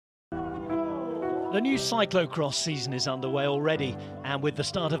The new cyclocross season is underway already, and with the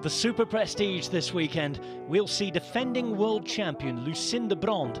start of the Super Prestige this weekend, we'll see defending world champion Lucinda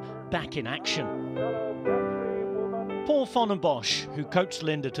Brand back in action. Paul von Bosch, who coached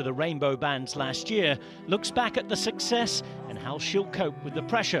Linda to the rainbow bands last year, looks back at the success and how she'll cope with the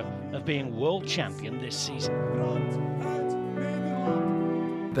pressure of being world champion this season.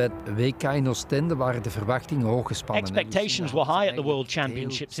 Bij het WK in Oostende waren de verwachtingen hoog gespannen. Expectations were high at the World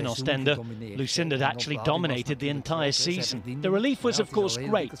Championships in Ostende. Lucinda had actually dominated the entire season. The relief was of course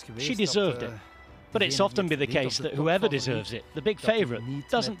great. She deserved it. But it's often been the case that whoever deserves it, the big favourite,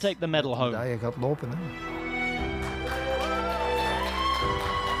 doesn't take the medal home.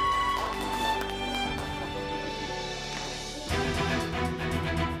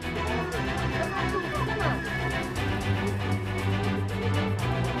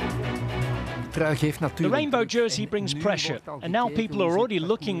 The rainbow jersey brings pressure, and now people are already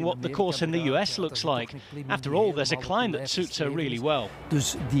looking what the course in the US looks like. After all, there's a climb that suits her really well.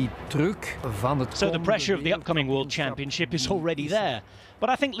 So the pressure of the upcoming World Championship is already there.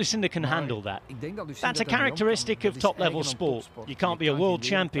 But I think Lucinda can handle that. That's a characteristic of top-level sport. You can't be a world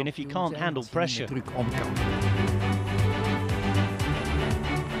champion if you can't handle pressure.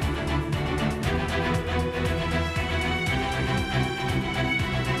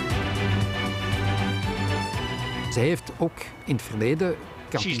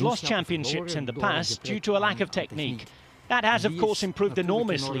 She's lost championships in the past due to a lack of technique. That has, of course, improved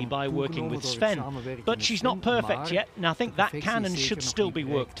enormously by working with Sven. But she's not perfect yet, and I think that can and should still be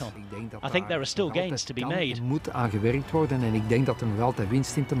worked on. I think there are still gains to be made.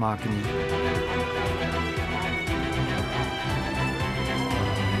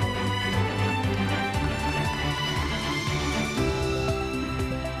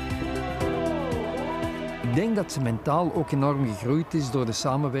 I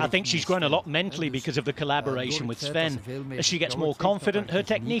think she's grown a lot mentally because of the collaboration with Sven. As she gets more confident, her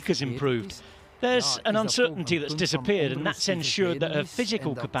technique has improved. There's an uncertainty that's disappeared, and that's ensured that her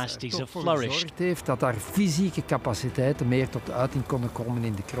physical capacities have flourished.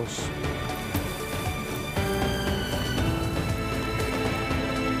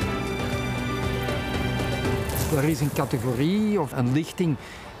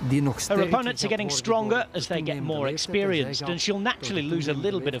 Her opponents are getting stronger as they get more experienced, and she'll naturally lose a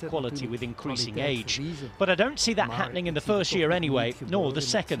little bit of quality with increasing age. But I don't see that happening in the first year anyway, nor the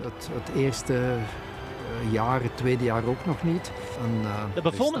second. The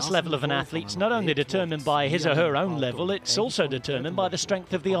performance level of an athlete's not only determined by his or her own level, it's also determined by the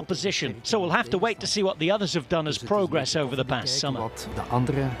strength of the opposition. So we'll have to wait to see what the others have done as progress over the past summer.